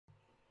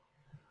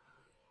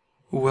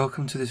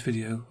Welcome to this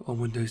video on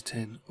Windows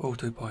 10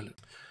 Autopilot.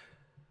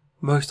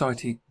 Most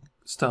IT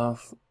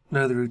staff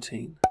know the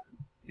routine.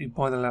 You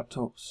buy the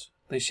laptops,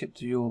 they ship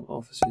to your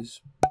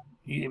offices,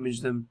 you image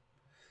them,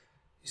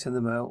 you send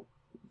them out,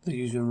 the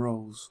user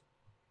enrolls.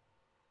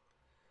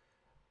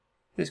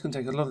 This can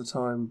take a lot of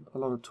time, a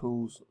lot of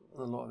tools,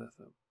 and a lot of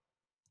effort.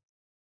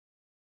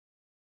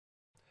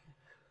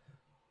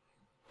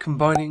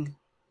 Combining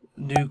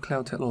new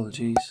cloud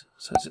technologies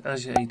such as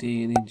Azure AD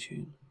and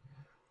Intune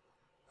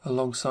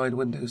alongside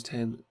Windows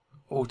 10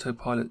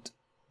 Autopilot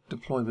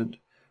deployment,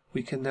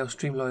 we can now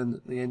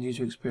streamline the end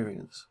user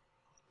experience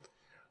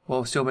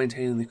while still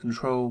maintaining the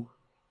control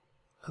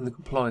and the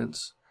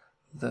compliance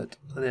that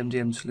an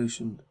MDM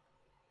solution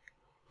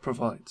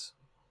provides.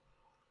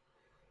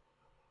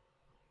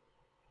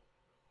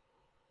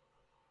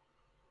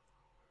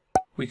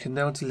 We can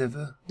now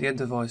deliver the end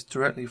device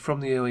directly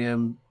from the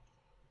OEM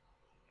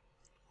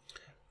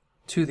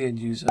to the end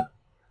user,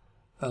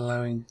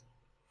 allowing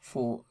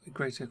for a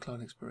greater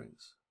client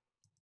experience.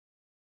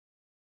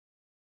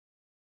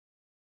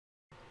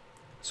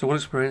 So what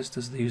experience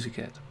does the user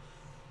get?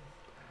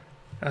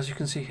 As you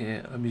can see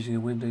here, I'm using a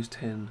Windows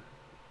 10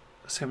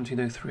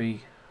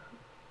 1703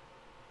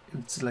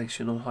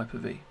 installation on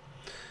Hyper-V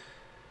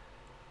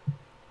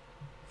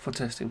for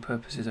testing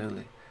purposes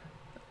only.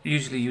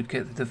 Usually you'd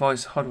get the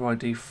device hardware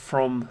ID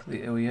from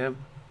the OEM.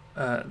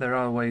 There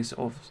are ways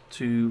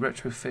to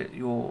retrofit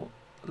your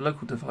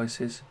local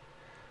devices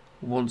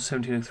once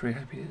 1703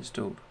 has been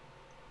installed.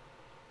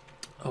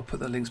 I'll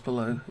put the links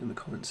below in the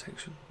comments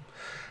section.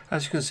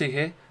 As you can see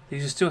here, the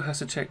user still has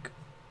to check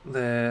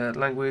their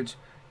language,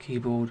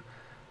 keyboard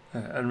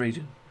and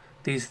region.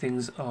 These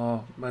things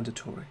are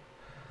mandatory.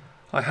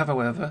 I have,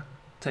 however,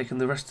 taken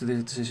the rest of the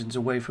decisions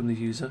away from the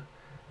user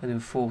and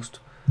enforced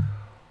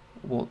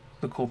what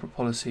the corporate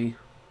policy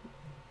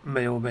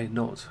may or may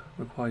not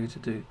require you to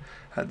do.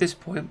 At this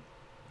point,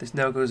 this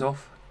now goes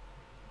off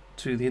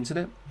to the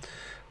internet,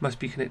 must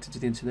be connected to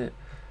the internet.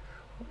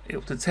 It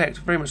will detect,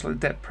 very much like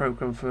the DEP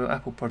program for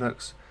Apple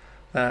products,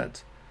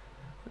 that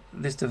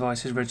this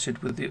device is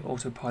registered with the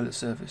Autopilot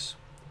service.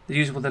 The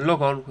user will then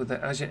log on with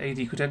their Azure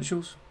AD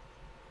credentials.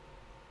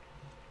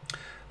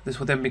 This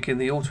will then begin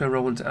the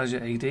auto-enrollment to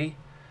Azure AD.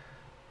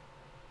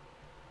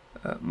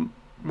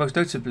 Most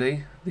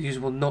notably, the user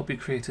will not be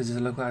created as a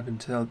local admin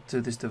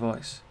to this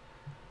device.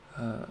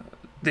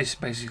 This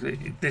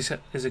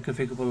is a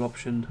configurable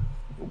option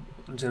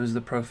in terms of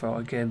the profile,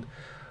 again,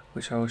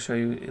 which I will show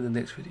you in the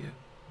next video.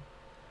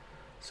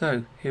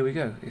 So here we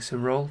go, it's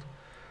enrolled.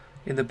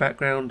 In the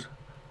background,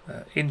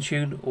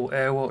 Intune or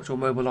AirWatch or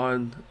Mobile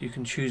Iron, you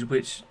can choose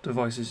which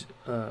devices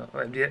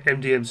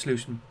MDM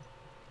solution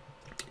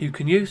you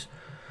can use.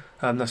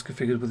 That's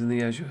configured within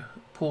the Azure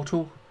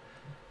portal,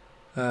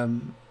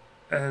 and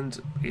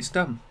it's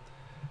done.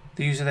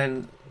 The user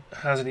then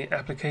has any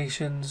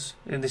applications.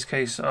 In this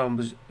case, I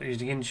was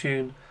using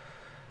Intune.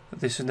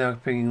 This is now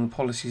bringing the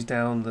policies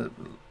down that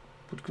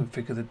would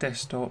configure the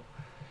desktop,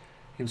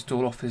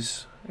 install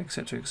Office,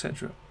 etc.,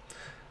 etc.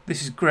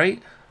 This is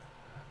great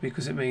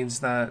because it means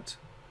that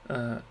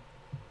the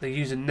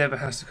user never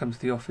has to come to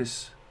the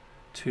office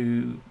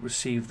to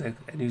receive their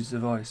end-user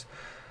device.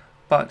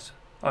 But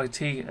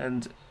IT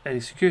and any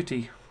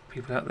security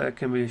people out there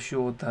can be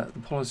assured that the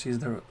policies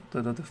that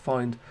are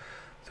defined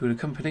through the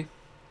company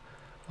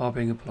are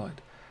being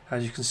applied.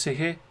 As you can see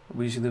here,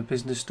 we're using the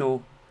business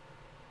store.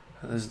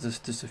 There's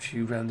just a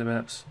few random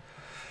apps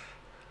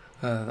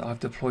that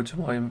I've deployed to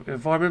my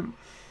environment,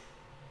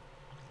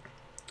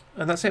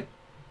 and that's it.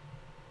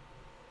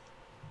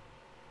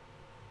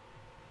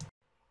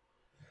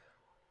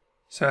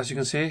 So as you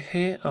can see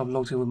here, I'm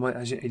logged in with my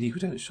Azure AD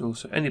credentials,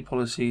 so any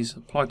policies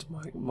applied to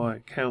my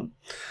account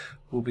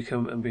will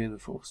become and be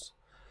enforced.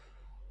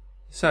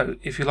 So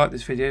if you like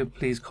this video,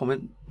 please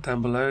comment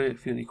down below.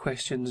 If you have any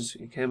questions,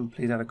 again,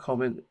 please add a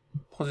comment.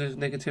 Positive,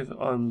 negative,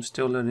 I'm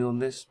still learning on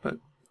this, but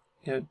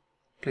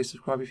please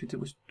subscribe if you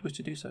wish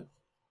to do so.